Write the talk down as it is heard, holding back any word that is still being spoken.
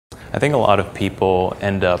I think a lot of people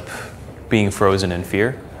end up being frozen in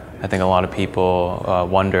fear. I think a lot of people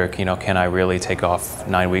wonder, can I really take off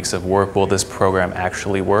 9 weeks of work? Will this program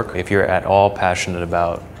actually work? If you're at all passionate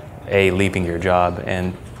about A, leaving your job,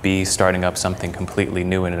 and B, starting up something completely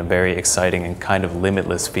new in a very exciting and kind of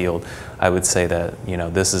limitless field, I would say that,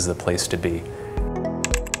 this is the place to be.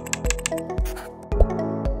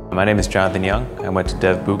 My name is Jonathan Young. I went to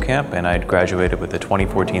Dev Bootcamp and I graduated with the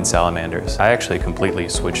 2014 Salamanders. I actually completely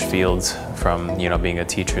switched fields from being a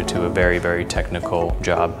teacher to a very, very technical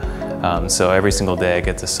job. So every single day I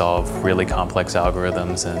get to solve really complex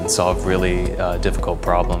algorithms and solve really difficult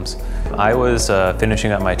problems. I was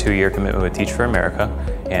finishing up my 2-year commitment with Teach for America,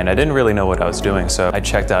 and I didn't really know what I was doing, so I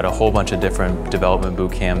checked out a whole bunch of different development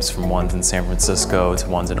boot camps, from ones in San Francisco to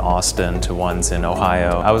ones in Austin to ones in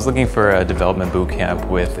Ohio. I was looking for a development boot camp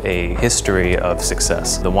with a history of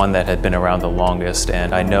success, the one that had been around the longest,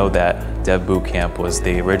 and I know that Dev Bootcamp was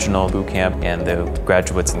the original boot camp and the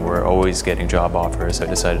graduates were always getting job offers, so I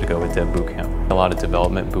decided to go with Dev Bootcamp. A lot of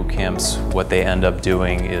development boot camps, what they end up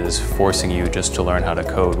doing is forcing you just to learn how to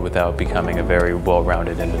code without becoming a very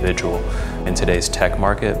well-rounded individual. In today's tech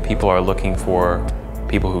market, people are looking for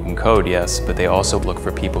people who can code, yes, but they also look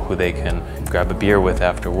for people who they can grab a beer with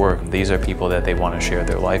after work. These are people that they want to share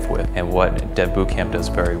their life with. And what Dev Bootcamp does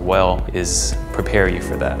very well is prepare you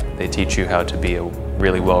for that. They teach you how to be a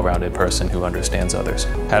really well-rounded person who understands others.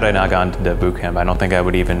 Had I not gone to Dev Bootcamp, I don't think I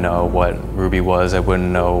would even know what Ruby was. I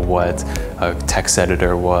wouldn't know what a text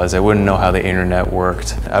editor was. I wouldn't know how the internet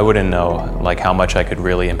worked. I wouldn't know how much I could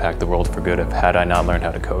really impact the world for good had I not learned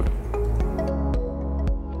how to code.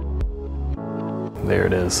 There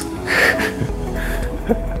it is.